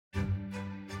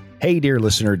Hey, dear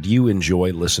listener, do you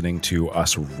enjoy listening to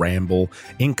us ramble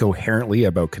incoherently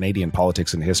about Canadian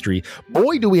politics and history?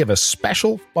 Boy, do we have a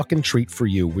special fucking treat for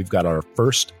you. We've got our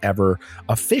first ever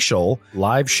official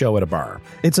live show at a bar.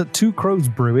 It's at Two Crows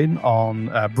Brewing on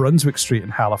Brunswick Street in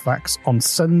Halifax on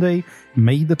Sunday,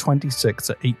 May the 26th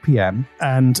at 8 p.m.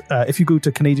 And if you go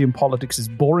to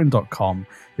CanadianPoliticsIsBoring.com,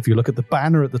 if you look at the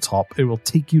banner at the top, it will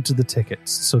take you to the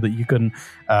tickets so that you can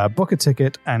book a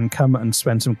ticket and come and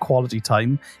spend some quality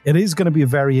time. It is going to be a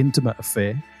very intimate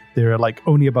affair. There are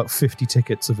only about 50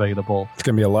 tickets available. It's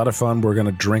going to be a lot of fun. We're going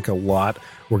to drink a lot.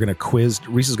 We're going to quiz.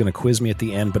 Reese is going to quiz me at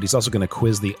the end, but he's also going to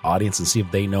quiz the audience and see if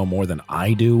they know more than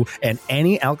I do. And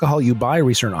any alcohol you buy,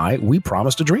 Reese and I, we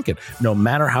promise to drink it, no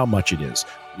matter how much it is.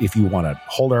 If you want to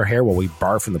hold our hair while we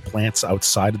barf from the plants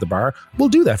outside of the bar, we'll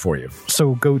do that for you.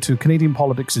 So go to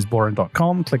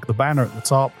CanadianPoliticsIsBoring.com, click the banner at the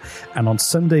top, and on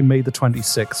Sunday, May the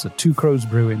 26th at Two Crows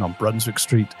Brewing on Brunswick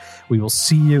Street, we will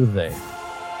see you there.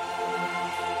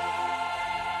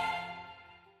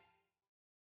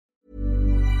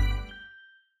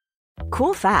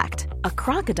 Cool fact, a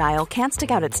crocodile can't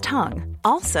stick out its tongue.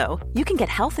 Also, you can get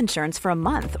health insurance for a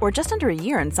month or just under a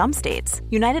year in some states.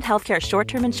 United Healthcare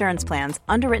short-term insurance plans,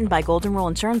 underwritten by Golden Rule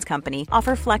Insurance Company,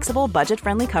 offer flexible,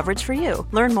 budget-friendly coverage for you.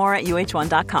 Learn more at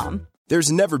UH1.com.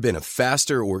 There's never been a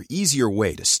faster or easier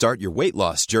way to start your weight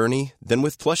loss journey than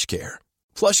with PlushCare.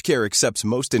 PlushCare accepts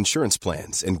most insurance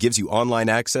plans and gives you online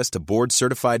access to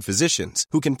board-certified physicians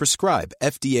who can prescribe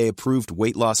FDA-approved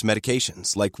weight loss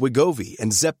medications like Wegovy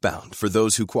and Zepbound for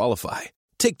those who qualify.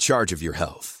 Take charge of your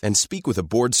health and speak with a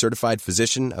board-certified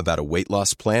physician about a weight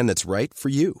loss plan that's right for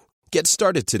you. Get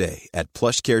started today at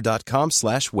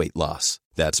plushcare.com/weight loss.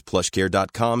 That's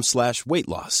plushcare.com/weight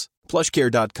loss.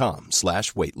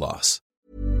 plushcare.com/weight loss.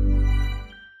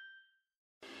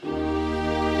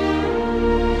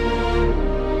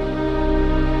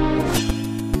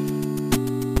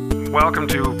 Welcome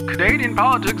to Canadian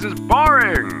Politics is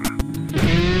Boring!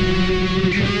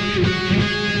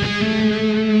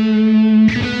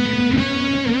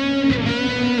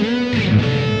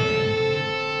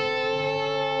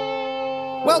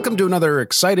 Welcome to another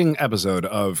exciting episode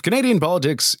of Canadian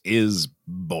Politics is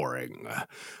Boring.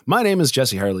 My name is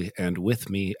Jesse Harley, and with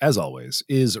me, as always,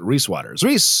 is Reese Waters.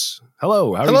 Reese,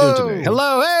 hello. How are you doing today?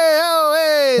 Hello. Hey, oh,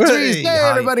 hey. It's Reese. Hey,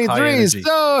 everybody. It's Reese. Energy.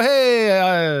 Oh, hey.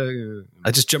 I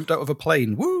just jumped out of a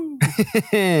plane. Woo!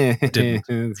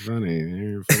 It's funny.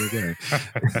 You're a funny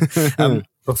guy.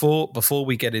 Before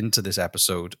we get into this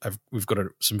episode, we've got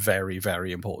some very,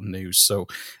 very important news. So,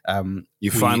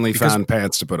 you finally found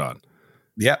pants to put on.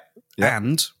 Yeah.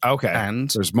 And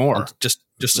there's more. Just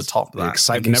to top that,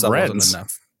 excitement never ends.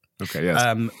 Enough. Okay. Yes.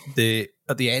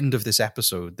 At the end of this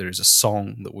episode, there is a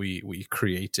song that we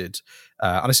created.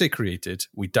 And I say created,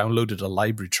 we downloaded a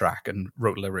library track and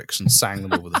wrote lyrics and sang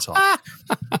them over the top.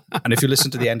 And if you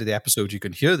listen to the end of the episode, you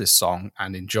can hear this song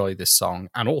and enjoy this song.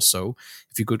 And also,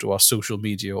 if you go to our social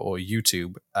media or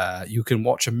YouTube, you can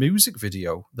watch a music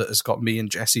video that has got me and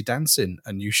Jesse dancing.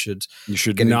 And you should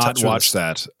get not watch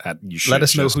that. Let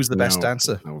us know who's the best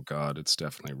dancer. Oh God, it's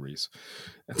definitely Reese.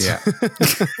 Yeah.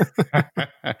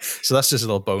 So that's just a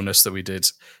little bonus that we did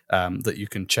that you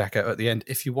can check out at the end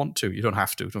if you want to. You don't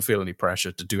have to. Don't feel any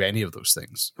pressure to do any of those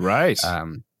things. Right.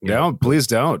 No, please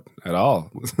don't at all.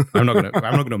 I'm not going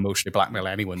to emotionally blackmail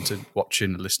anyone to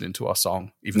watching and listening to our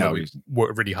song, even though we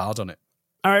worked really hard on it.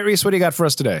 All right, Reese, what do you got for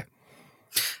us today?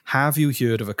 Have you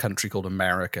heard of a country called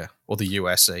America, or the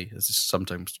USA, as it's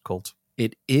sometimes called?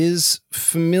 It is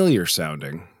familiar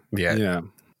sounding. Yeah.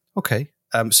 Okay.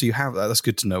 So you have that. That's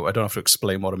good to know. I don't have to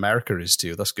explain what America is to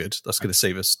you. That's good. That's going to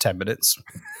save us 10 minutes.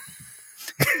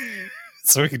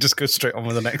 So we can just go straight on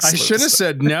with the next. I should have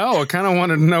said no. I kind of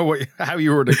wanted to know how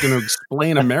you were going to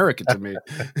explain America to me.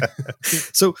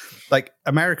 So,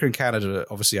 America and Canada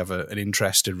obviously have an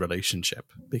interesting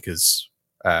relationship because,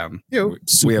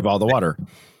 we have all the water.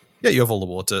 Yeah, you have all the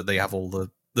water. They have all the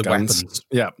guns. Weapons,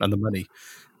 yeah, and the money,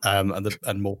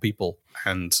 and more people,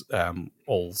 and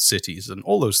all cities and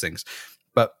all those things.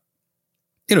 But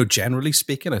generally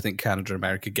speaking, I think Canada and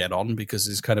America get on because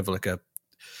it's kind of like a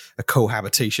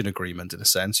cohabitation agreement in a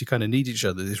sense. You kind of need each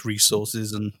other. There's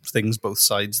resources and things both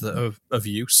sides that are of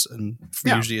use, and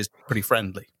usually is pretty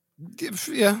friendly.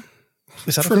 Yeah.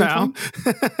 Is that for now?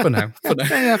 For now.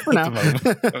 Yeah, for now. At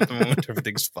the moment,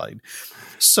 everything's fine.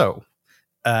 So,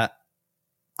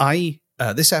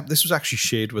 this was actually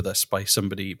shared with us by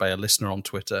a listener on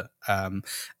Twitter,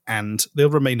 and they'll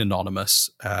remain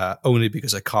anonymous only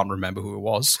because I can't remember who it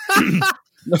was.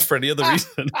 Not for any other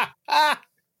reason.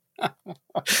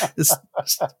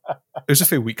 It was a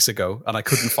few weeks ago, and I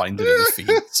couldn't find it in the feed.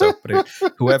 So, but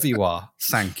whoever you are,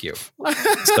 thank you.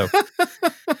 So,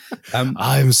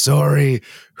 I'm sorry,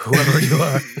 whoever you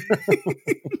are.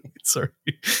 Sorry.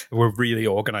 We're really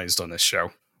organized on this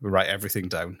show. We write everything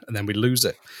down and then we lose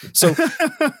it. So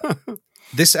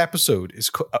this episode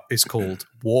is called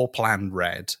War Plan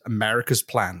Red, America's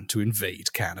Plan to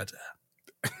Invade Canada.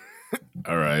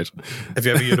 All right. Have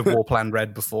you ever heard of War Plan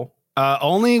Red before?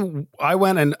 Only I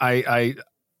went and I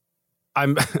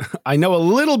know a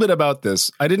little bit about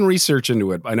this. I didn't research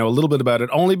into it. I know a little bit about it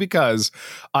only because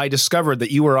I discovered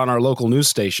that you were on our local news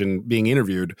station being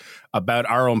interviewed about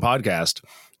our own podcast.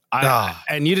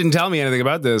 And you didn't tell me anything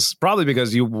about this, probably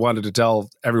because you wanted to tell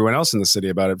everyone else in the city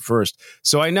about it first.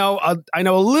 So I know a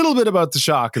little bit about the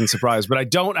shock and surprise, but I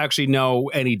don't actually know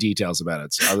any details about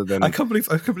it. Other than I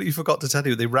completely forgot to tell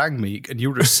you. They rang me and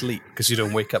you were asleep because you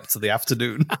don't wake up till the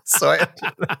afternoon. So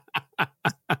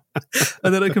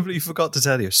and then I completely forgot to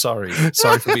tell you. Sorry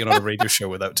for being on a radio show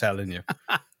without telling you.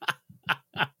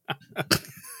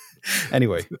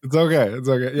 Anyway, it's okay.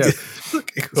 Yeah.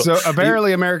 Okay, cool. So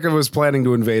apparently, America was planning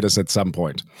to invade us at some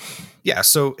point. Yeah.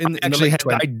 So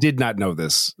I did not know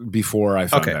this before I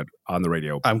found out on the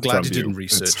radio. I'm glad you didn't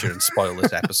research it and spoil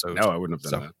this episode. No, I wouldn't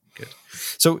have done that. Good.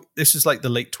 So this is like the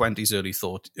late 20s,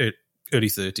 early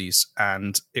 30s,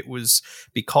 and it was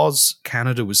because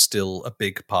Canada was still a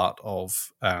big part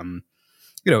of.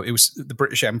 It was the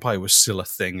British Empire was still a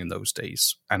thing in those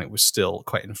days, and it was still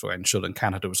quite influential. And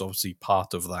Canada was obviously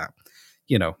part of that.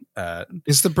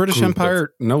 Is the British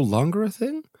Empire no longer a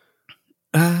thing?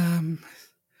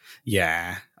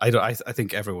 Yeah, I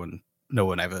think no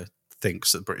one ever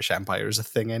thinks that the British Empire is a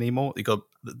thing anymore. You got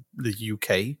the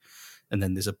UK, and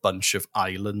then there's a bunch of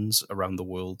islands around the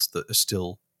world that are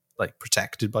still like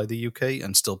protected by the UK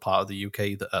and still part of the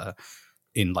UK that are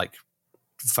in like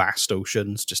vast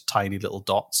oceans, just tiny little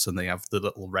dots, and they have the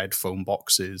little red phone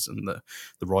boxes and the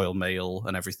Royal Mail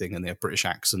and everything, and they have British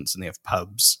accents and they have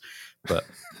pubs, but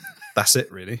that's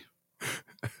it really.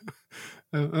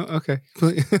 Okay.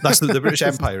 That's the British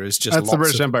Empire is just the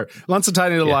British Empire. Lots of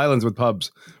tiny little islands with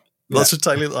pubs. Lots of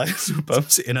tiny little islands with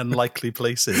pubs in unlikely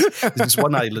places. There's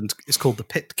one island, it's called the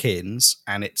Pitcairns,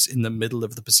 and it's in the middle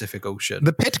of the Pacific Ocean.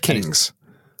 The Pitcairns.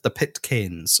 The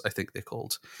Pitcairns, I think they're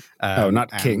called.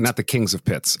 Not the Kings of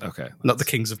Pitts. Okay, not the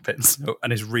Kings of Pitts. No,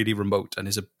 and it's really remote, and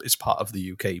is part of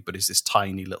the UK, but it's this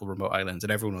tiny little remote island,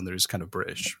 and everyone on there is kind of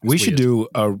British. We should do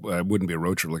wouldn't be a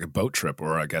road trip, like a boat trip,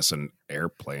 or I guess an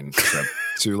airplane trip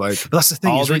to like. But that's the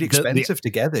thing; it's really expensive to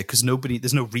get there because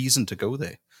there's no reason to go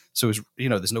there. So it's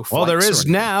there's no. Well, there is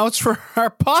now. It's for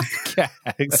our podcast.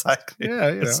 Exactly.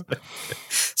 Yeah.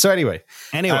 So anyway.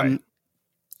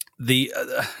 The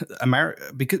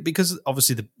because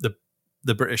obviously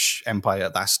the British Empire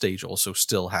at that stage also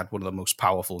still had one of the most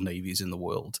powerful navies in the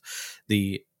world.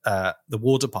 The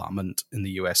War Department in the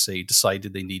USA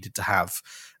decided they needed to have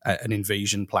an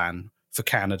invasion plan for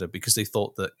Canada because they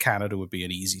thought that Canada would be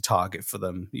an easy target for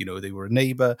them. They were a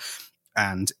neighbor,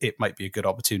 and it might be a good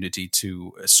opportunity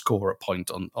to score a point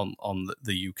on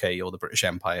the UK or the British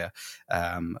Empire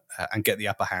and get the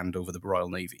upper hand over the Royal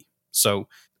Navy. So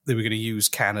they were going to use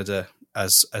Canada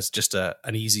as just an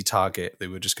easy target. They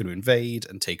were just going to invade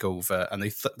and take over, and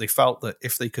they felt that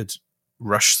if they could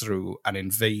rush through and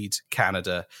invade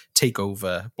Canada, take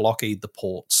over, blockade the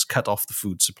ports, cut off the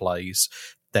food supplies,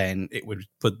 then it would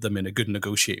put them in a good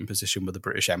negotiating position with the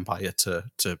British Empire to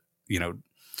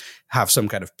have some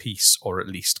kind of peace, or at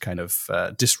least kind of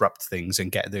disrupt things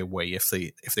and get their way if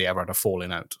they ever had a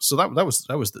falling out. So that was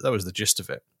the gist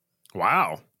of it.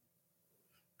 Wow.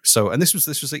 So, and this was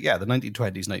like, the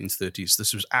 1920s, 1930s.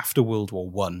 This was after World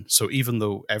War I. So even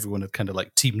though everyone had kind of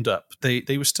like teamed up, they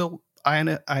were still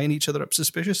eyeing each other up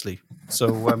suspiciously.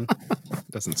 So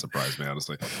doesn't surprise me,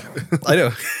 honestly. I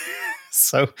know.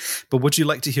 So, but would you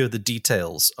like to hear the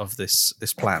details of this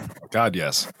plan? God,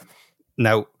 yes.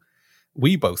 Now,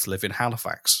 we both live in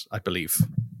Halifax, I believe.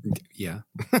 Yeah.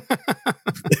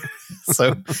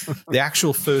 So the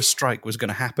actual first strike was going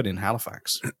to happen in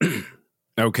Halifax.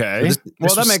 Okay.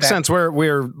 Well, that makes sense.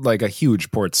 We're like a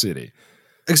huge port city.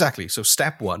 Exactly. So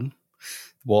step one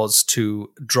was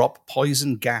to drop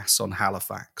poison gas on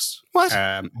Halifax. What?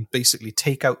 Basically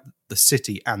take out the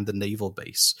city and the naval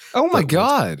base. Oh my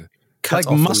God. Like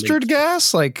mustard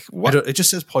gas? Like what? It just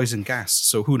says poison gas.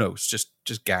 So who knows?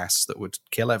 Just gas that would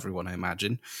kill everyone, I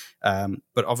imagine.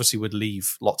 But obviously would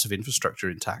leave lots of infrastructure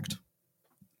intact.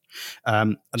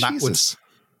 And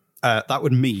that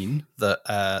would mean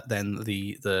that then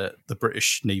the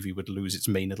British Navy would lose its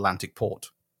main Atlantic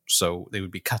port. So they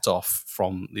would be cut off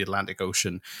from the Atlantic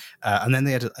Ocean. And then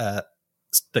they had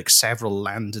like several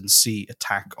land and sea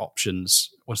attack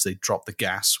options once they dropped the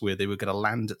gas, where they were going to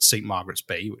land at St. Margaret's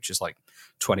Bay, which is like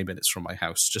 20 minutes from my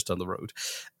house, just down the road.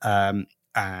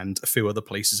 and a few other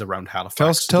places around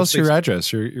Halifax. Tell us your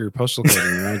address, your postal code.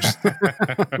 And your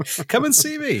address. Come and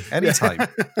see me anytime.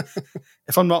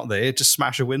 If I'm not there, just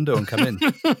smash a window and come in.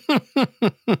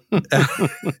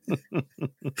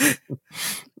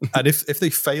 And if they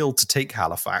failed to take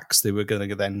Halifax, they were going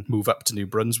to then move up to New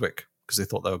Brunswick because they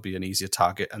thought that would be an easier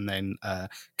target, and then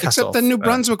except that New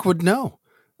Brunswick would know.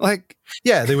 Like,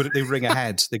 yeah, they ring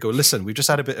ahead. They go, listen, we've just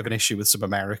had a bit of an issue with some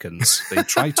Americans. They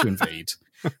tried to invade.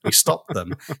 We stopped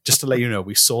them. Just to let you know,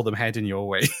 we saw them heading your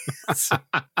way.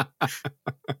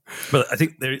 But I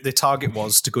think their target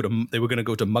was they were going to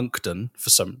go to Moncton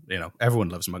for some, everyone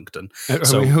loves Moncton.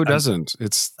 Who doesn't?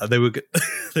 They were going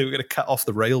to cut off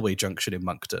the railway junction in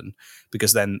Moncton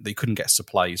because then they couldn't get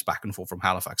supplies back and forth from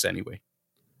Halifax anyway.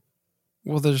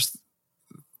 Well, there's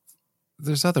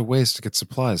other ways to get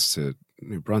supplies to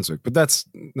New Brunswick, but that's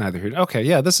neither here. Okay,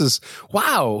 yeah, this is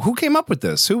wow. Who came up with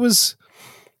this? Who was?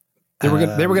 They were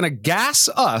going to gas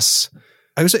us.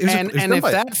 And if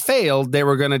that failed, they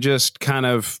were going to just kind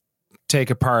of take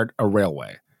apart a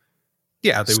railway.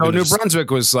 Yeah. So New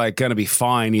Brunswick was like going to be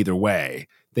fine either way.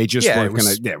 They just weren't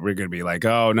going to. Yeah, we're going to be like,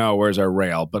 oh no, where's our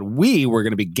rail? But we were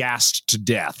going to be gassed to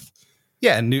death.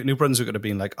 Yeah, and New Brunswick would have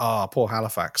been like, poor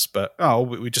Halifax, but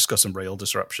we just got some rail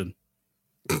disruption.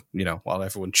 While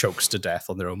everyone chokes to death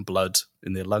on their own blood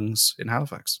in their lungs in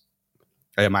Halifax.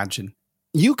 I imagine.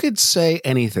 You could say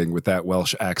anything with that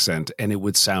Welsh accent and it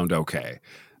would sound okay.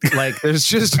 Like, there's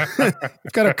just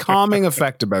you've got a calming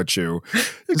effect about you.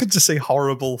 You could just say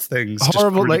horrible things.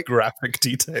 Horrible, just really graphic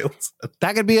details.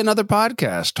 That could be another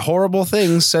podcast. Horrible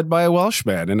things said by a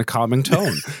Welshman in a calming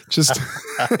tone. Just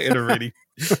in a really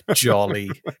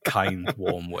jolly, kind,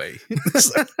 warm way.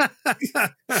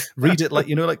 Read it like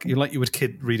you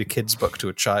would read a kid's book to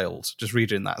a child. Just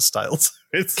read it in that style.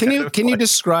 Can you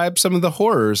describe some of the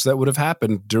horrors that would have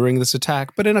happened during this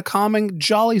attack, but in a calming,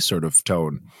 jolly sort of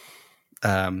tone?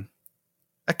 A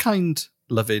kind,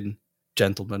 loving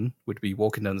gentleman would be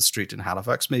walking down the street in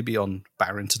Halifax, maybe on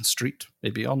Barrington Street,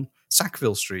 maybe on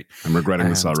Sackville Street. I'm regretting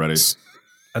this already.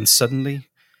 And suddenly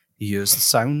he hears the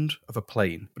sound of a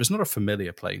plane, but it's not a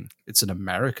familiar plane. It's an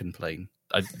American plane.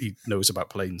 He knows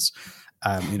about planes.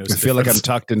 I feel like I'm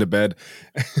tucked into bed.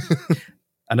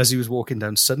 And as he was walking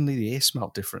down, suddenly the air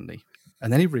smelled differently.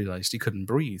 And then he realized he couldn't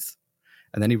breathe.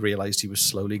 And then he realized he was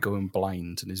slowly going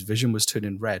blind and his vision was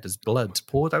turning red as blood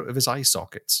poured out of his eye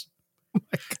sockets.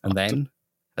 And then,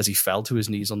 as he fell to his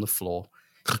knees on the floor,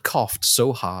 he coughed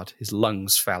so hard his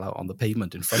lungs fell out on the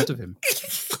pavement in front of him,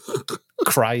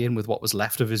 crying with what was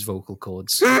left of his vocal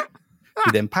cords.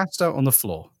 He then passed out on the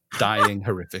floor, dying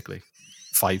horrifically.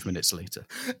 5 minutes later.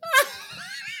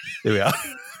 Here we are.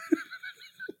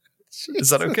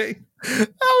 Is that okay? That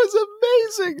was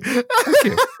amazing. Thank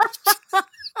you.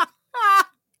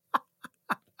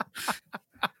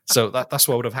 So that's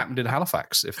what would have happened in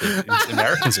Halifax if the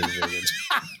Americans invaded.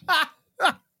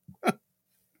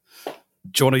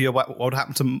 Do you want to hear what would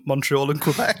happen to Montreal and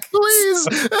Quebec? Please.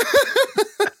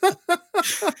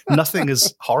 Nothing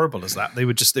as horrible as that. They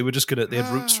were just gonna. They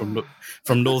had routes from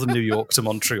northern New York to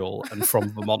Montreal and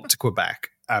from Vermont to Quebec,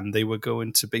 and they were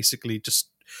going to basically just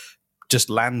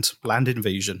land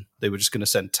invasion. They were just going to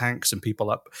send tanks and people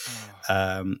up,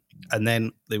 and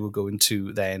then they were going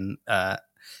to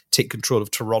take control of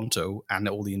Toronto and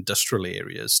all the industrial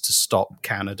areas to stop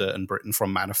Canada and Britain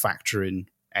from manufacturing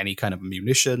any kind of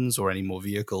munitions or any more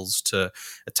vehicles to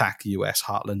attack the US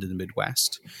heartland in the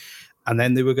Midwest. And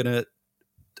then they were going to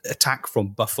attack from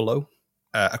Buffalo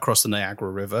across the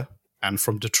Niagara River and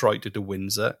from Detroit to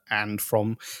Windsor and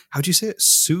from, how do you say it?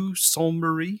 Sault Ste.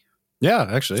 Marie? Yeah,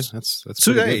 actually, that's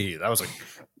today. That was like,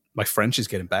 my French is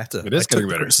getting better. It is getting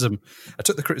better. I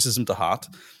took the criticism to heart.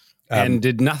 And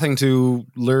did nothing to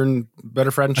learn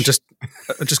better French. I just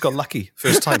got lucky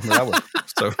first time that hour.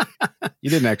 So you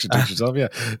didn't actually teach yourself, yeah.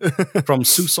 From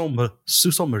Sault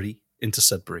Ste. Marie into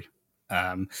Sudbury,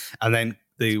 and then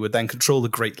they would then control the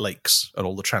Great Lakes and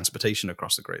all the transportation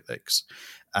across the Great Lakes,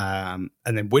 and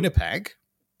then Winnipeg.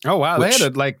 Oh wow, they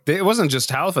had it wasn't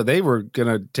just Halifax; they were going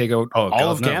to take out all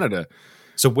of Canada.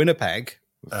 So Winnipeg.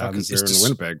 Is there in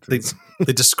Winnipeg?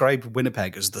 They described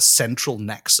Winnipeg as the central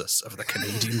nexus of the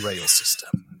Canadian rail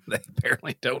system. They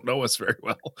apparently don't know us very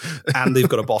well. And they've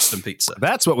got a Boston pizza.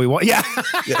 That's what we want. Yeah.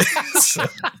 So,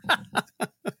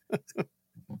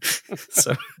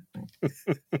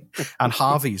 and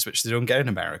Harvey's, which they don't get in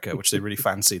America, which they really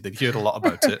fancy. They'd heard a lot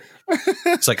about it.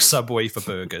 It's like Subway for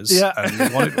burgers. Yeah. And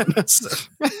they wanted one.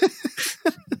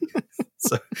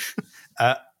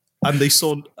 And they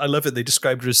saw, I love it, they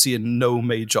described it as seeing no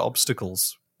major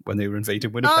obstacles when they were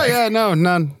invading Winnipeg. Oh, yeah, no,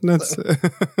 none. That's,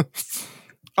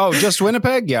 Oh, just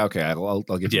Winnipeg? Yeah, okay. I'll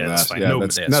give you that's that. fine. Yeah, No,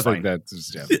 that's that's nothing. fine.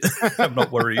 That's I'm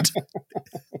not worried.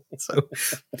 So,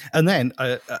 and then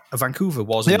Vancouver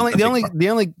was the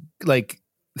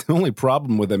only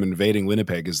problem with them invading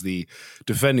Winnipeg is the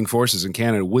defending forces in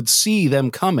Canada would see them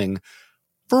coming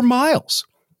for miles.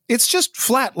 It's just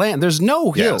flat land. There's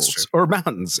no hills or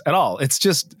mountains at all. It's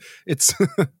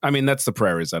I mean, that's the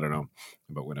prairies. I don't know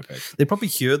about Winnipeg. They probably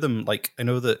hear them. Like, I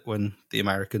know that when the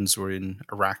Americans were in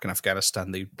Iraq and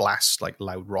Afghanistan, they blast like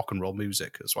loud rock and roll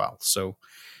music as well. So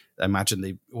I imagine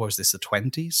the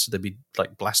 20s? So they'd be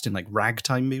like blasting like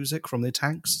ragtime music from their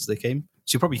tanks as they came.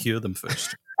 So you probably hear them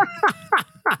first.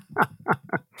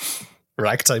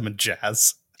 Ragtime and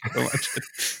jazz.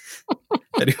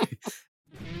 Anyway.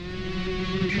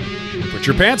 Put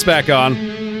your pants back on.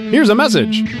 Here's a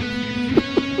message.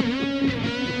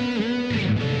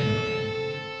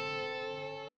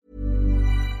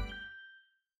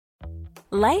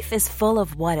 Life is full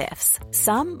of what-ifs.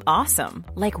 Some awesome,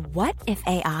 like what if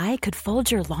AI could fold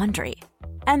your laundry?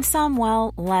 And some,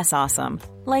 well, less awesome,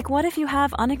 like what if you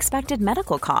have unexpected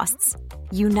medical costs?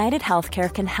 United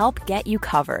Healthcare can help get you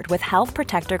covered with Health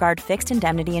Protector Guard fixed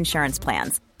indemnity insurance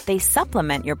plans. They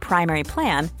supplement your primary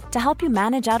plan to help you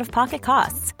manage out-of-pocket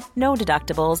costs. No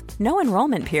deductibles, no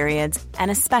enrollment periods,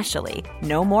 and especially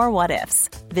no more what-ifs.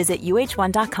 Visit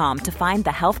uh1.com to find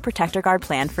the Health Protector Guard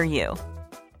plan for you.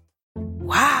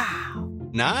 Wow.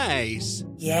 Nice.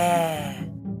 Yeah.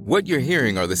 What you're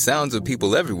hearing are the sounds of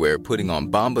people everywhere putting on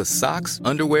Bombas socks,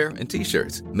 underwear, and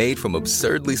T-shirts made from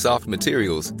absurdly soft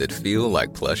materials that feel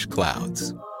like plush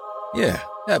clouds. Yeah,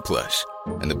 that plush.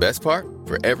 And the best part?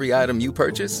 For every item you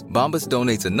purchase, Bombas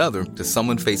donates another to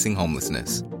someone facing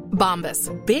homelessness. Bombas.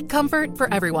 Big comfort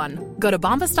for everyone. Go to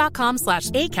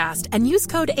bombas.com/ACAST and use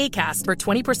code ACAST for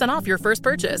 20% off your first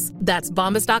purchase. That's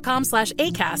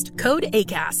bombas.com/ACAST. Code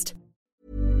ACAST.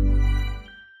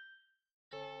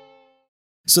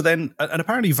 So then, and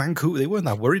apparently Vancouver, they weren't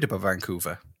that worried about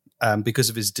Vancouver because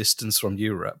of his distance from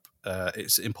Europe.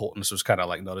 Its importance was kind of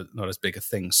like not as big a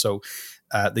thing. So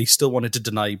they still wanted to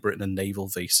deny Britain a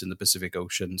naval base in the Pacific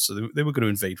Ocean. So they were going to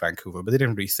invade Vancouver, but they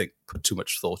didn't really put too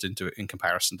much thought into it in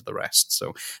comparison to the rest. So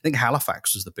I think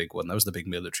Halifax was the big one. That was the big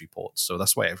military port. So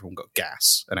that's why everyone got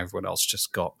gas and everyone else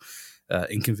just got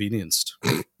inconvenienced.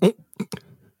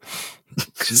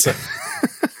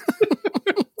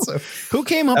 So, who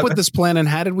came up with this plan and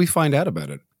how did we find out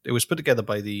about it? It was put together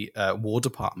by the War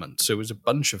Department. So it was a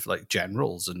bunch of like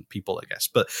generals and people, I guess.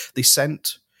 But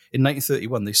in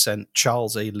 1931, they sent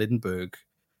Charles A. Lindbergh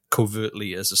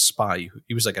covertly as a spy.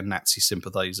 He was like a Nazi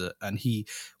sympathizer, and he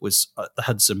was at the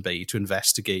Hudson Bay to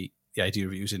investigate the idea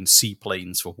of using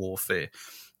seaplanes for warfare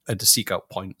and to seek out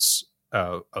points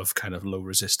of kind of low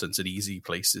resistance and easy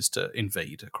places to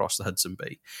invade across the Hudson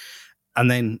Bay. And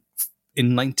then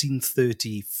in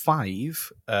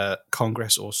 1935,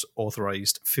 Congress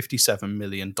authorized $57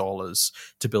 million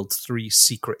to build 3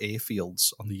 secret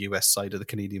airfields on the US side of the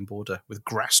Canadian border with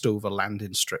grassed over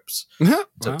landing strips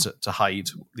to hide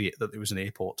that it was an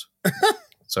airport.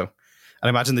 So, and I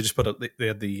imagine they just they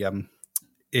had the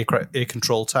air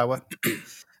control tower.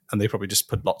 And they probably just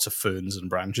put lots of ferns and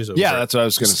branches over it. Yeah, that's what I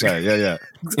was going to say. Yeah.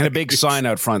 And a big sign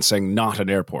out front saying not an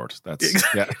airport.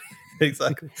 That's yeah.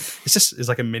 Exactly. It's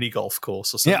like a mini golf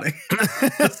course or something.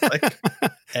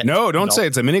 Yeah. No, don't say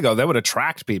it's a mini golf. That would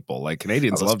attract people. Like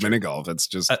Canadians love mini golf. It's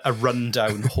just a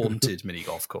rundown, haunted mini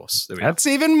golf course. That's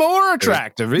even more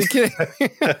attractive. Are you kidding?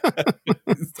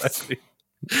 Exactly.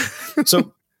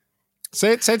 So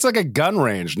say it's like a gun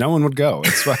range. No one would go.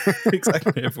 It's fine.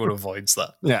 Exactly. Everyone avoids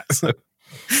that. Yeah.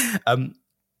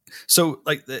 So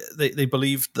like they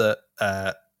believed that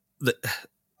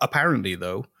apparently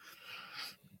though,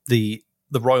 the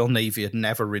Royal Navy had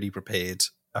never really prepared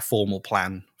a formal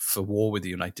plan for war with the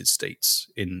United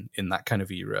States in that kind of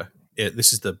era.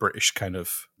 This is the British kind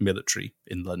of military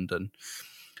in London.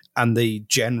 And they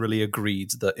generally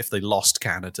agreed that if they lost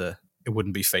Canada, it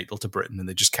wouldn't be fatal to Britain and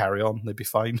they'd just carry on. They'd be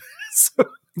fine.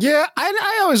 Yeah,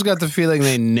 I always got the feeling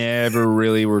they never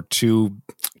really were too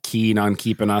keen on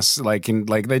keeping us like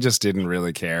they just didn't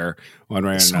really care one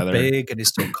way or another. So big and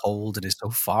it's so cold and it's so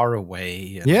far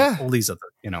away. And all these other,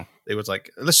 it was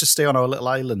like, let's just stay on our little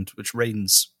island, which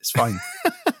rains. It's fine.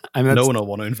 I mean, no one will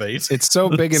want to invade. It's so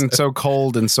big and so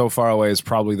cold and so far away is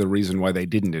probably the reason why they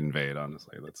didn't invade.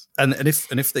 Honestly, and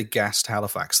if they gassed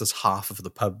Halifax, there's half of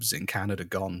the pubs in Canada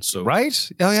gone. So right,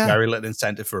 very little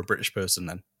incentive for a British person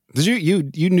then. Did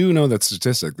you know that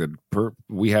statistic that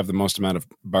we have the most amount of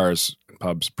bars and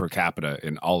pubs per capita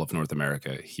in all of North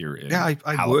America here in I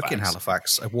work in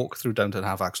Halifax. I walk through downtown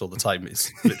Halifax all the time.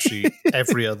 It's literally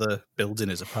every other building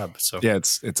is a pub. So yeah,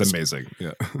 it's amazing.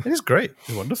 Yeah, it is great.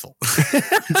 It's wonderful.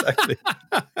 Exactly.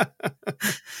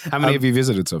 How many have you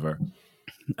visited so far?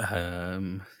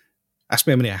 Ask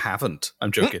me how many I haven't.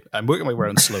 I'm joking. I'm working my way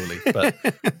around slowly, but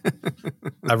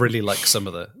I really like some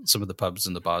of the pubs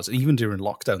and the bars. And even during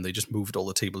lockdown, they just moved all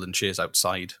the table and chairs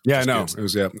outside. Yeah, I know. It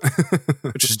was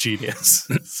which is genius.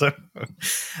 So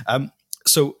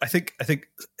I think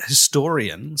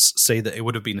historians say that it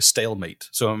would have been a stalemate.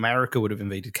 So America would have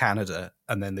invaded Canada,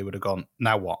 and then they would have gone,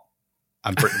 now what?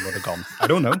 And Britain would have gone, I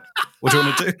don't know. What do you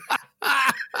want to do?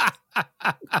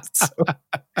 So,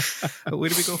 where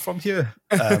do we go from here?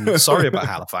 Sorry about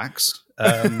Halifax.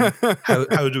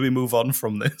 How do we move on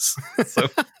from this? So,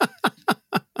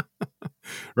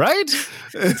 right?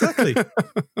 Exactly.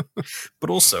 But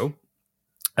also,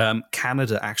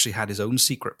 Canada actually had his own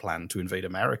secret plan to invade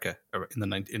America in the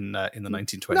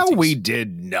 1920s. No, we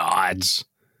did not.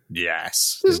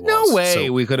 Yes, there's no way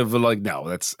we could have no.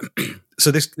 That's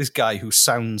so. This guy who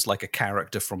sounds like a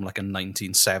character from like a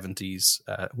 1970s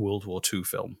World War II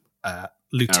film,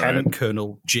 Lieutenant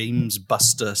Colonel James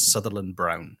Buster Sutherland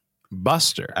Brown.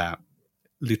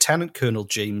 Lieutenant Colonel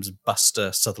James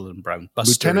Buster Sutherland Brown.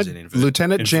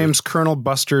 Lieutenant James Colonel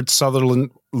Buster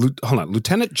Sutherland.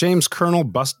 Lieutenant James Colonel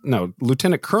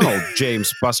Lieutenant Colonel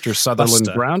James Buster Sutherland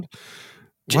Brown.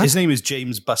 What? His name is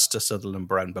James Buster Sutherland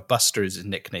Brown, but Buster is his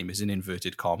nickname, is in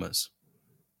inverted commas.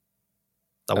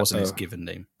 That wasn't his given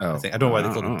name. I don't know why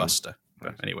they called him Buster.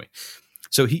 But anyway,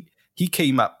 so he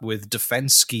came up with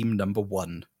Defense Scheme Number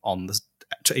 1 on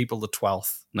April the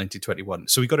 12th, 1921.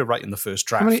 So he got it right in the first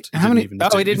draft. How many?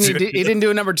 He didn't do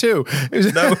a number 2.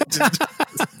 No.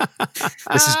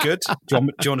 This is good. Do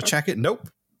you want to check it? Nope.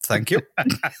 Thank you.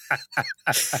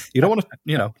 You don't want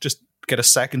to, just get a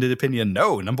seconded opinion.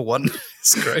 No, number 1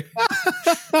 is great.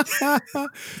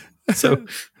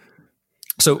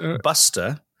 So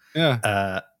Buster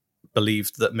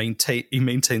believed that he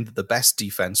maintained that the best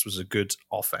defense was a good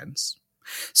offense.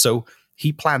 So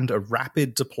he planned a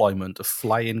rapid deployment of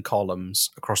flying columns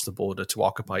across the border to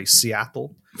occupy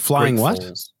Seattle. Flying Great what?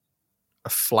 Falls.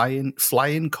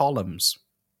 Flying columns.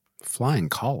 Flying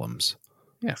columns?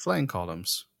 Yeah, flying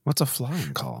columns. What's a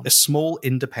flying column? A small,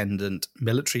 independent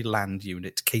military land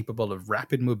unit capable of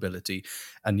rapid mobility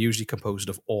and usually composed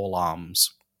of all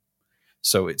arms.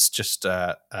 So it's just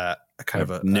a kind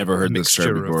of a never heard this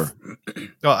term before.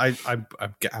 I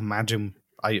imagine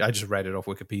I just read it off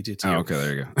Wikipedia to you. Oh, okay,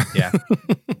 there you go. Yeah.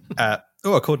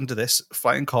 According to this,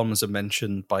 flying columns are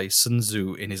mentioned by Sun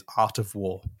Tzu in his Art of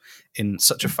War in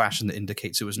such a fashion that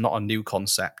indicates it was not a new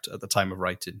concept at the time of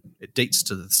writing. It dates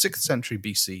to the 6th century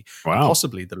BC,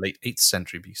 possibly the late 8th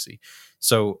century BC.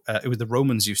 So it was the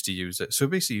Romans used to use it. So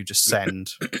basically you just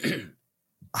send a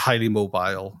highly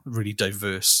mobile, really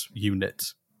diverse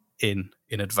unit in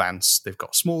advance. They've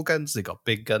got small guns, they've got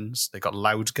big guns, they've got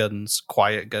loud guns,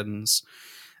 quiet guns.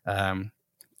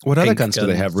 What other guns do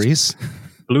they have, Reese?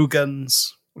 Blue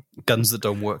guns, guns that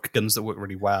don't work, guns that work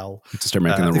really well. To start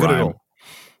making the rhyme.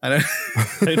 I know.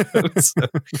 So,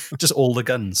 just all the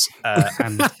guns.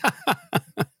 And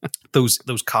those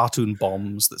cartoon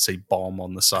bombs that say bomb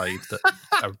on the side that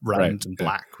are round and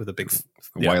black with a big...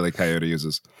 Wile E. Coyote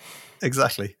uses.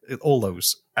 Exactly. All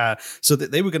those. So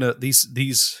that they were going to...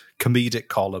 These comedic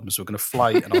columns were going to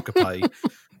fly and occupy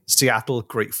Seattle,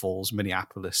 Great Falls,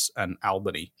 Minneapolis, and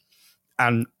Albany.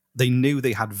 And they knew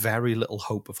they had very little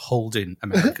hope of holding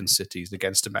American cities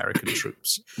against American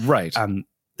troops. Right. And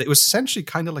it was essentially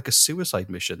kind of like a suicide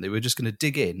mission. They were just going to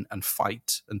dig in and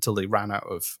fight until they ran out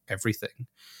of everything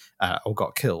or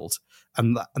got killed.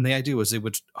 And the idea was they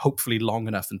would hopefully long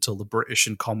enough until the British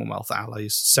and Commonwealth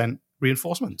allies sent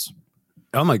reinforcements.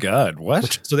 Oh my God,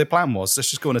 what? So their plan was, let's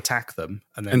just go and attack them.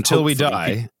 And then until we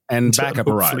die and backup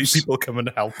arrives. People come and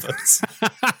help us.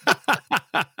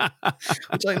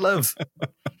 Which I love.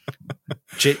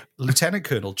 Lieutenant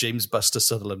Colonel James Buster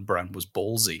Sutherland Brown was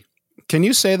ballsy. Can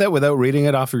you say that without reading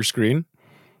it off your screen?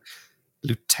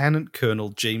 Lieutenant Colonel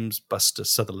James Buster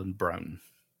Sutherland Brown.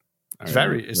 It's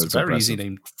a very easy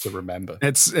name to remember.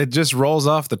 It just rolls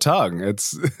off the tongue.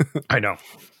 I know.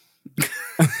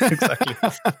 Exactly.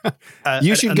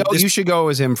 You should go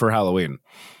as him for Halloween.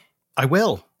 I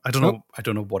will. I don't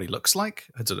know what he looks like.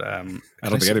 I don't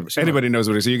think anybody knows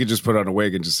what he is. So you could just put on a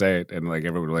wig and just say it, and like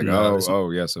everyone will be like,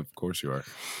 oh yes, of course you are.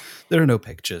 There are no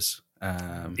pictures.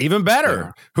 Even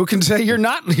better. Who can say you're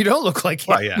not? You don't look like him.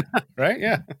 Well, yeah. Right?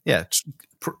 Yeah. Yeah.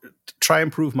 Try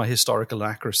and prove my historical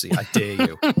accuracy. I dare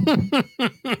you.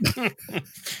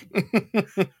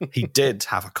 He did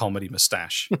have a comedy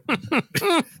mustache.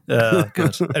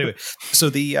 Good. Anyway,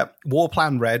 so the War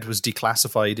Plan Red was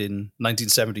declassified in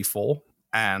 1974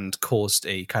 and caused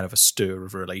a kind of a stir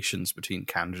of relations between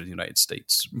Canada and the United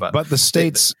States. But the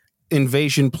states'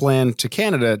 invasion plan to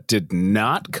Canada did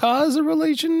not cause a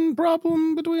relation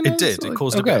problem between us? It did. It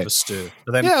caused a bit of a stir.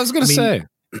 But then, I was going to say.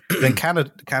 Then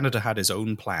Canada had its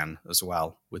own plan as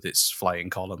well with its flying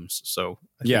columns. So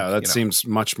I think, that seems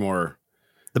much more.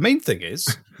 The main thing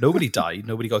is nobody died.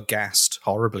 Nobody got gassed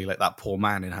horribly like that poor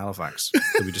man in Halifax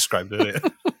that we described earlier.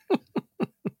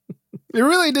 You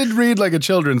really did read like a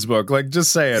children's book. Like,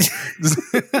 just say it. We'll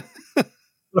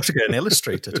have to get an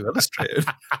illustrator to illustrate it.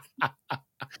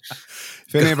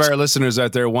 If any of our listeners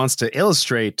out there wants to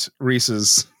illustrate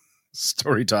Reese's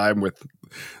story time with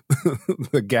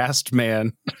the gassed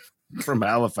man from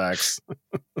Halifax,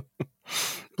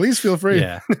 please feel free.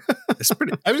 Yeah,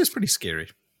 it's pretty scary.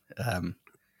 I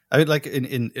mean, like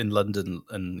in London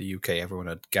and the UK, everyone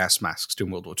had gas masks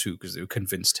during World War II because they were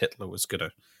convinced Hitler was going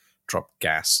to drop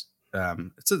gas.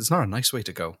 It's not a nice way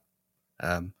to go.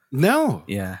 No.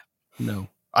 Yeah. No.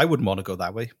 I wouldn't want to go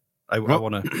that way. I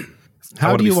want to.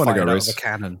 How do you want to go, out Reese? of a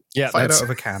cannon. Yeah, fired out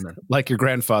of a cannon. Like your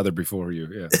grandfather before you.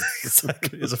 Yeah,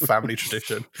 exactly. It's a family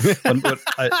tradition.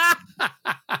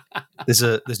 There's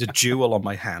a jewel on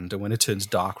my hand, and when it turns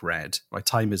dark red, my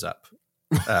time is up.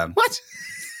 What?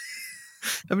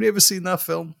 Haven't you ever seen that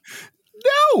film?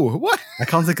 No. What? I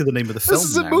can't think of the name of the film. This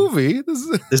is a movie.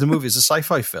 There's a movie. It's a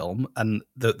sci-fi film, and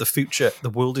the future, the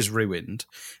world is ruined,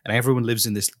 and everyone lives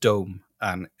in this dome,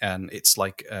 and it's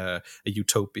like a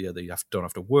utopia. They don't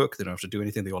have to work. They don't have to do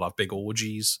anything. They all have big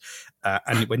orgies.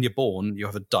 And when you're born, you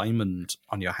have a diamond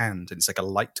on your hand, and it's like a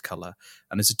light color.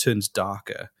 And as it turns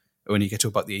darker, when you get to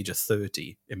about the age of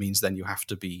 30, it means then you have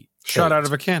to be shot out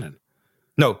of a cannon.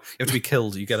 No, you have to be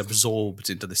killed. You get absorbed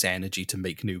into this energy to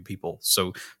make new people.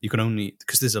 So you can only,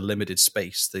 because there's a limited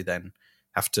space, they then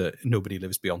have to, nobody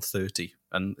lives beyond 30.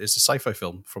 And it's a sci-fi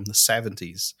film from the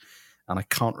 70s. And I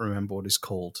can't remember what it's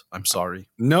called. I'm sorry.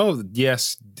 No,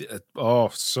 yes. Oh,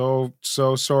 so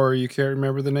sorry. You can't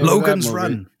remember the name Logan's of that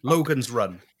movie. Run. Logan's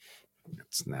Run.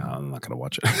 No, I'm not going to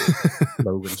watch it.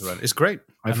 Logan's Run. It's great.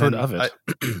 I've heard of it.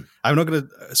 I'm not going to.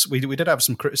 We did have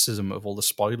some criticism of all the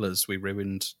spoilers. We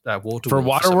ruined Waterworld. For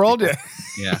Waterworld? Yeah.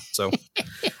 Yeah. So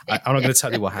I'm not going to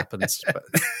tell you what happens. But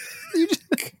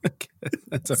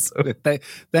That's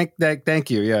thank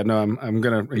you. Yeah, no, I'm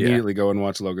going to immediately go and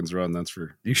watch Logan's Run. That's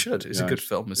for you should. It's a good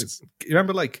film. You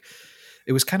remember, like,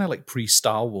 it was kind of like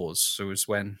pre-Star Wars. So it was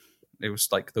when. It was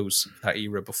like that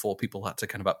era before people had to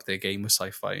kind of up their game with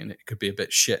sci-fi, and it could be a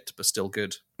bit shit, but still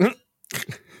good.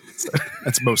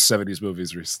 That's most 70s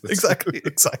movies, Reese. Exactly.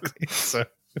 So,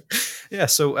 yeah.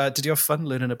 So, did you have fun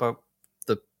learning about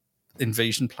the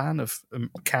invasion plan of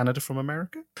Canada from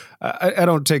America? I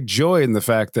don't take joy in the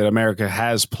fact that America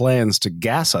has plans to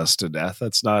gas us to death.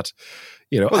 That's not,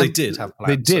 Well, they did have plans.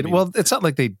 They did. I mean, well, it's not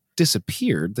like they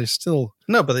disappeared. They're still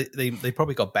no, but they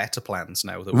probably got better plans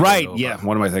now. That right? Yeah.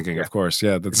 What am I thinking? Yeah. Of course.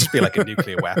 Yeah. That's just be like a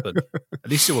nuclear weapon. At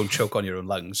least you won't choke on your own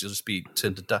lungs. You'll just be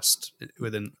turned to dust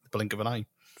within the blink of an eye.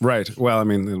 Right. Well, I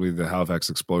mean, it'll be the Halifax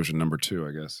explosion number 2,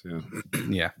 I guess. Yeah.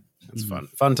 Yeah. It's fun.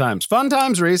 Fun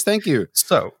times, Reese. Thank you.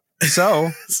 So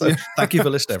thank you for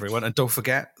listening, everyone, and don't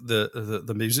forget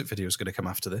the music video is going to come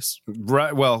after this.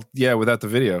 Right. Well, yeah. Without the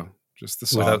video. Just the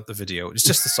song. Without the video. It's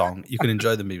just the song. You can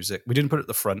enjoy the music. We didn't put it at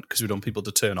the front because we don't want people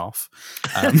to turn off.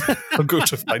 I'll go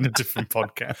to find a different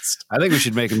podcast. I think we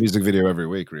should make a music video every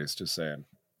week, Reese. Just saying.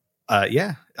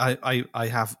 Yeah. I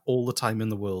have all the time in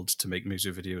the world to make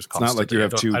music videos constantly. It's not like you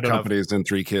have 2 companies and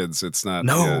 3 kids. It's not.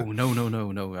 No.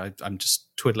 I'm just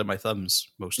twiddling my thumbs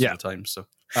most of the time. So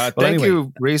thank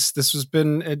you, Reese. This has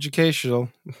been educational.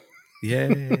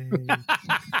 Yay.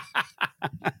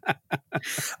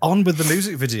 On with the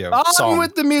music video. On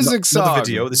with the music song. Not the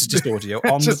video. This is just audio.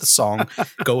 On with the song.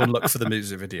 Go and look for the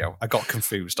music video. I got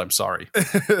confused. I'm sorry.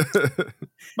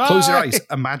 Close your eyes.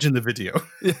 Imagine the video.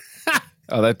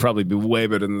 Oh, that'd probably be way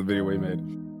better than the video we made.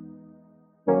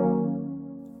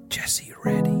 Jesse, you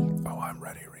ready? Oh, I'm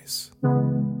ready, Reese.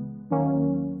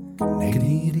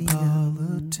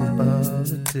 Canadian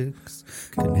politics.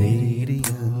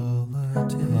 Canadian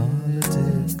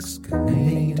politics.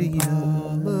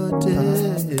 Canadian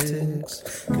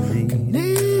politics.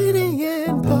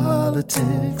 Canadian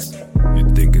politics.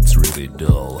 You'd think it's really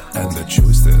dull and the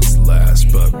choice that's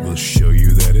last, but we'll show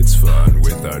you that it's fun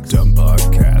with our dumb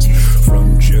podcast.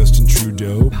 From Justin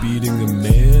Trudeau beating a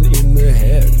man in the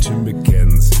head to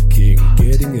Mackenzie King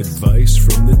getting advice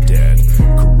from the dead.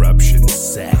 Corruption,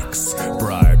 sex,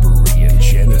 bribery, and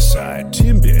genocide.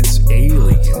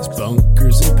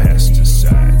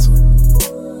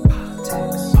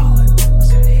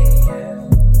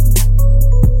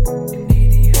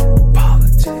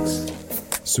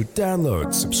 So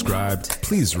download, subscribe,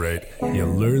 please rate.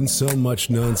 You'll learn so much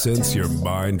nonsense your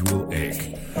mind will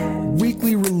ache.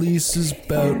 Weekly releases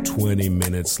about 20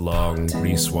 minutes long.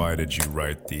 Reese, why did you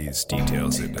write these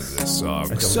details into this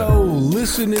song? So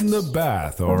listen in the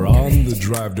bath or on the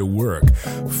drive to work.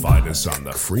 Find us on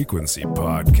the Frequency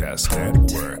Podcast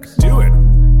Network. Do it.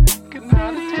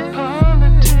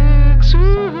 Politics,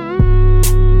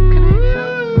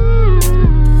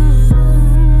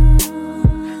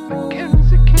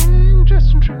 Mackenzie King,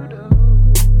 Justin Trudeau.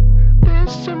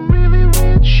 There's some really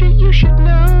weird shit you should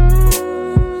know.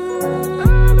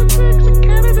 Politics in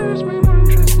Canada's way more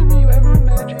interesting than you ever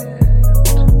imagined.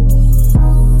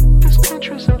 This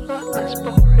country's a lot less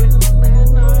boring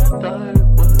than I thought it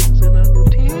was, and I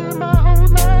lived here my whole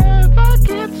life. I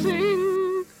can't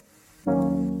sing.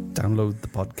 Download the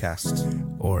podcast.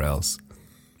 Or else.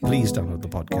 Please download the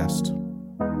podcast.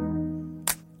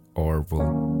 Or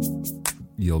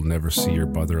you'll never see your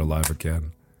brother alive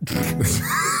again.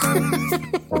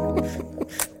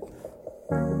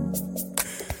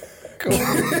 Cool.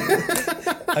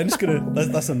 I'm just gonna.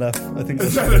 That's enough. I think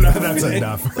that's enough. That's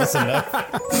enough. That's enough.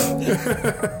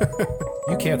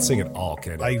 You can't sing at all,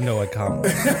 can you? I know I can't.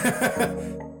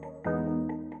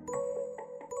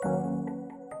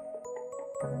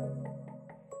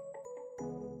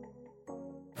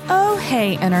 Oh,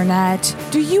 hey, Internet.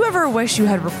 Do you ever wish you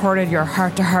had recorded your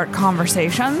heart-to-heart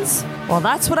conversations? Well,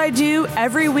 that's what I do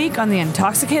every week on the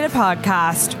Intoxicated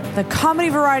Podcast, the comedy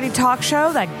variety talk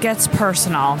show that gets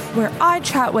personal, where I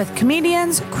chat with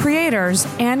comedians, creators,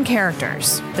 and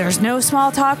characters. There's no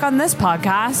small talk on this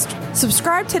podcast.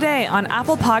 Subscribe today on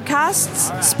Apple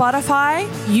Podcasts, Spotify,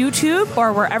 YouTube,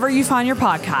 or wherever you find your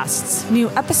podcasts. New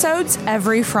episodes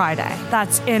every Friday.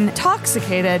 That's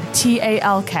Intoxicated,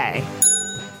 TALK.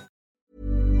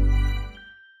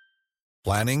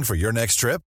 Planning for your next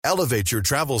trip? Elevate your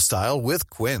travel style with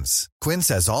Quince. Quince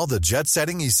has all the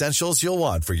jet-setting essentials you'll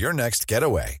want for your next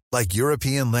getaway, like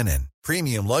European linen,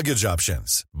 premium luggage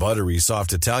options, buttery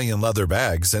soft Italian leather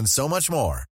bags, and so much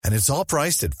more. And it's all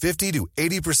priced at 50 to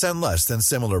 80% less than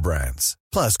similar brands.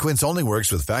 Plus, Quince only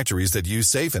works with factories that use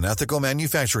safe and ethical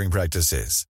manufacturing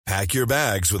practices. Pack your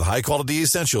bags with high-quality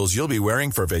essentials you'll be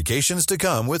wearing for vacations to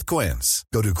come with Quince.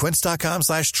 Go to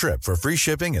quince.com/trip for free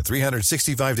shipping and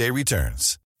 365-day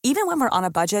returns. Even when we're on a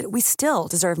budget, we still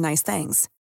deserve nice things.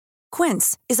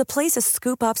 Quince is a place to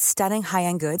scoop up stunning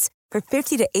high-end goods for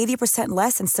 50 to 80%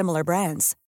 less than similar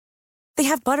brands. They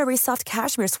have buttery soft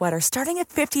cashmere sweaters starting at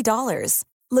 $50,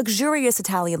 luxurious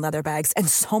Italian leather bags, and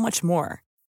so much more.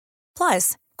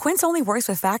 Plus, Quince only works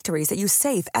with factories that use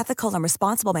safe, ethical, and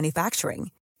responsible manufacturing.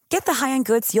 Get the high-end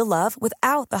goods you'll love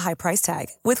without the high price tag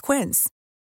with Quince.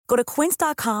 Go to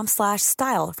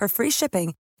quince.com/style for free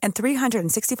shipping and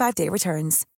 365-day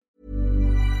returns.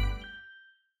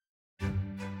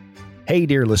 Hey,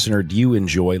 dear listener, do you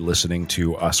enjoy listening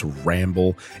to us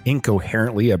ramble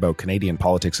incoherently about Canadian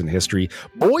politics and history?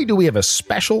 Boy, do we have a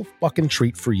special fucking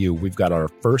treat for you. We've got our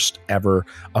first ever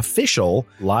official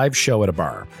live show at a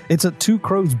bar. It's at Two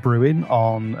Crows Brewing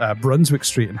on Brunswick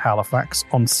Street in Halifax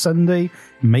on Sunday,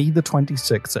 May the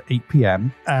 26th at 8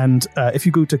 p.m. And if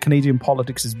you go to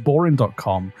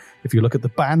CanadianPoliticsIsBoring.com, if you look at the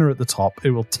banner at the top,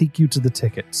 it will take you to the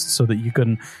tickets so that you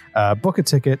can book a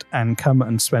ticket and come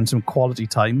and spend some quality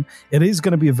time. It is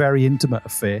going to be a very intimate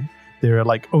affair. There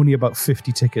are only about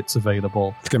 50 tickets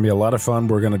available. It's going to be a lot of fun.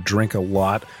 We're going to drink a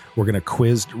lot. We're going to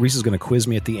quiz. Reese is going to quiz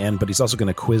me at the end, but he's also going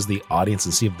to quiz the audience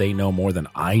and see if they know more than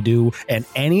I do. And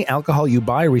any alcohol you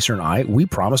buy, Reese and I, we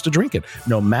promise to drink it,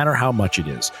 no matter how much it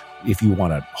is. If you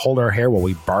want to hold our hair while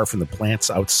we barf in the plants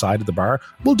outside of the bar,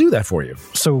 we'll do that for you.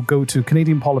 So go to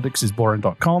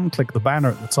CanadianPoliticsIsBoring.com, click the banner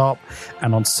at the top,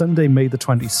 and on Sunday, May the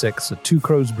 26th at Two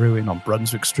Crows Brewing on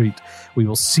Brunswick Street, we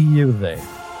will see you there.